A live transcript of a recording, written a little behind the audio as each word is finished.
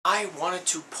I wanted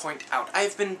to point out,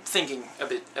 I've been thinking a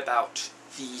bit about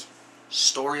the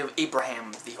story of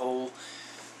Abraham, the whole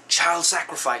child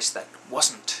sacrifice that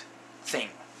wasn't thing.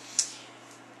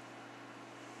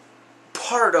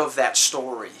 Part of that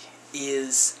story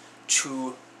is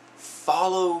to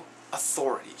follow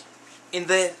authority. In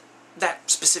that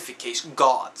specific case,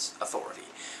 God's authority.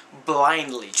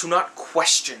 Blindly, to not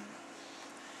question.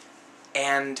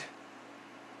 And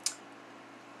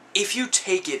if you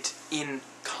take it in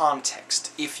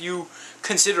context, if you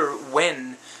consider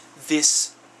when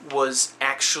this was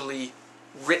actually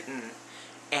written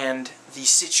and the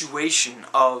situation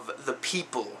of the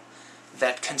people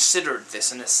that considered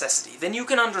this a necessity, then you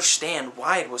can understand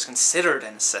why it was considered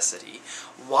a necessity,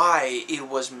 why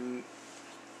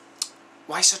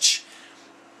such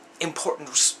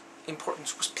importance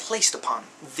was placed upon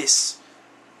this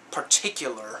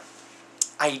particular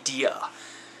idea,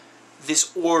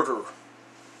 this order.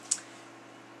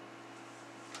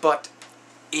 But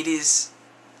it is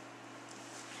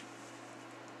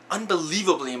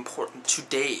unbelievably important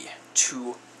today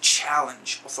to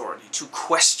challenge authority, to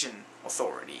question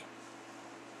authority.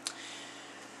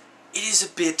 It is a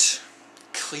bit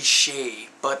cliche,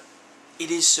 but it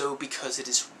is so because it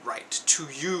is right to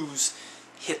use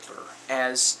Hitler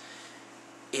as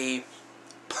a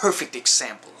perfect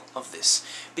example of this,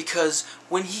 because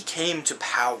when he came to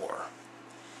power,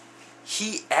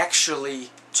 he actually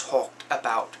talked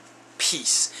about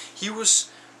peace. He was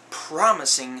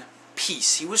promising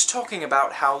peace. He was talking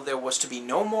about how there was to be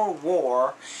no more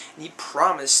war, and he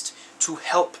promised to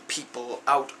help people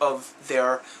out of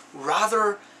their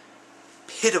rather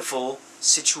pitiful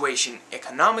situation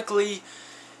economically,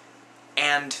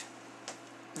 and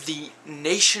the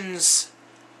nation's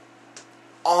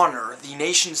honor, the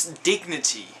nation's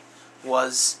dignity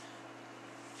was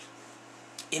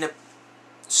in a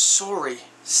sorry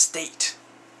state.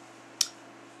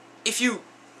 If you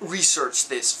research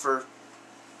this for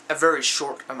a very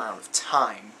short amount of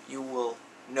time, you will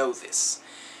know this.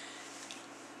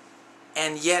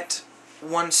 And yet,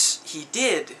 once he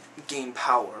did gain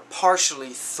power, partially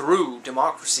through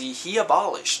democracy, he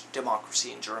abolished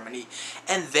democracy in Germany,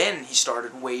 and then he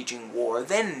started waging war.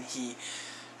 Then he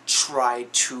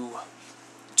tried to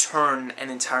turn an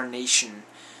entire nation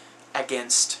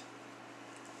against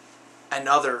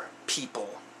another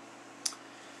people.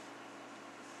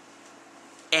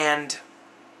 And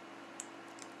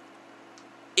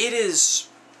it is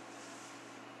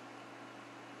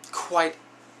quite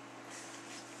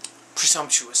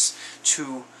presumptuous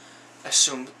to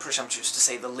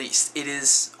say the least. It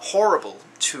is horrible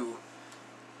to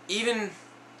even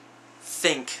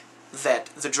think that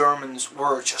the Germans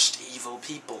were just evil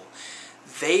people.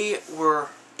 They were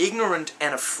ignorant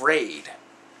and afraid,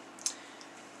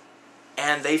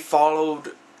 and they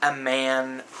followed a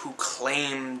man who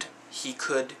claimed he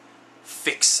could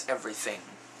fix everything.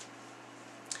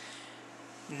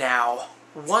 Now,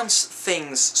 once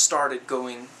things started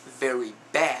going very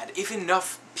bad, if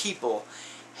enough people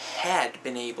had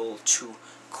been able to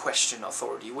question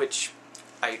authority, which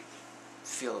I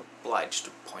feel obliged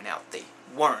to point out they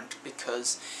weren't,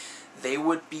 because they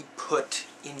would be put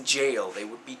in jail, they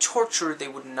would be tortured, they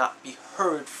would not be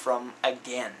heard from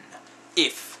again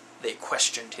if they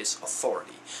questioned his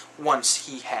authority once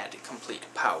he had complete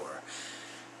power.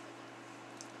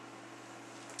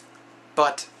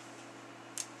 But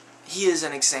he is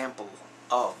an example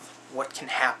of what can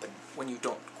happen when you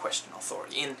don't question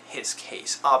authority. In his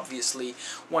case, obviously,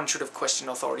 one should have questioned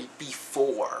authority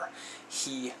before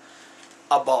he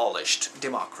abolished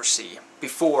democracy,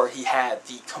 before he had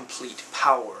the complete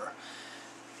power.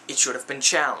 It should have been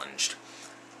challenged.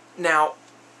 Now,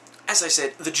 as I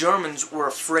said, the Germans were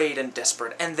afraid and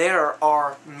desperate, and there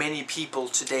are many people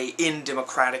today in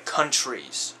democratic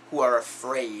countries who are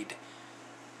afraid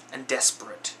and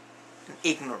desperate and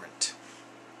ignorant.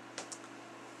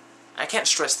 I can't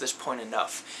stress this point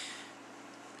enough.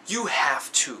 You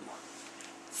have to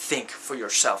think for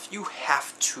yourself. You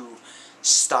have to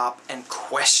stop and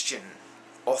question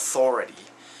authority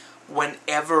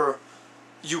whenever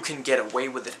you can get away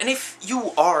with it. And if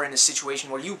you are in a situation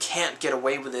where you can't get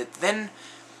away with it, then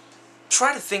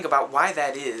try to think about why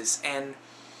that is, and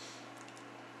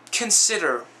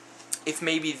consider if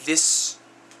maybe this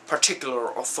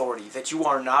particular authority that you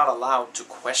are not allowed to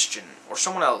question, or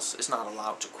someone else is not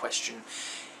allowed to question,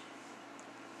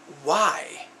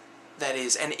 why that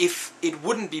is, and if it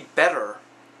wouldn't be better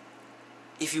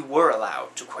if you were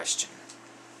allowed to question.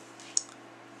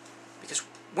 Because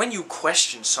when you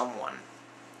question someone,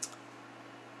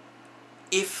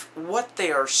 if what they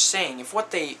are saying, if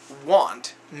what they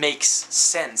want makes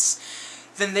sense,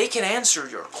 then they can answer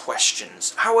your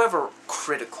questions, however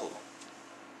critical.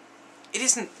 It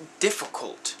isn't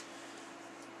difficult,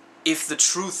 if the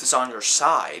truth is on your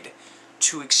side,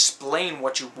 to explain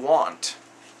what you want,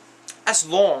 as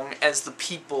long as the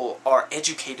people are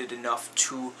educated enough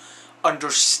to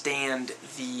understand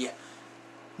the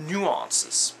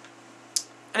nuances.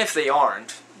 And if they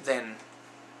aren't, then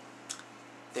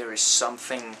there is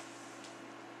something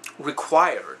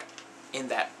required in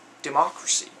that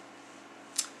democracy.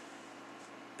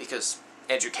 Because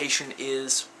education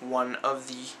is one of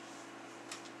the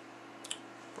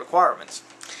requirements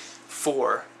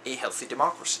for a healthy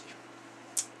democracy.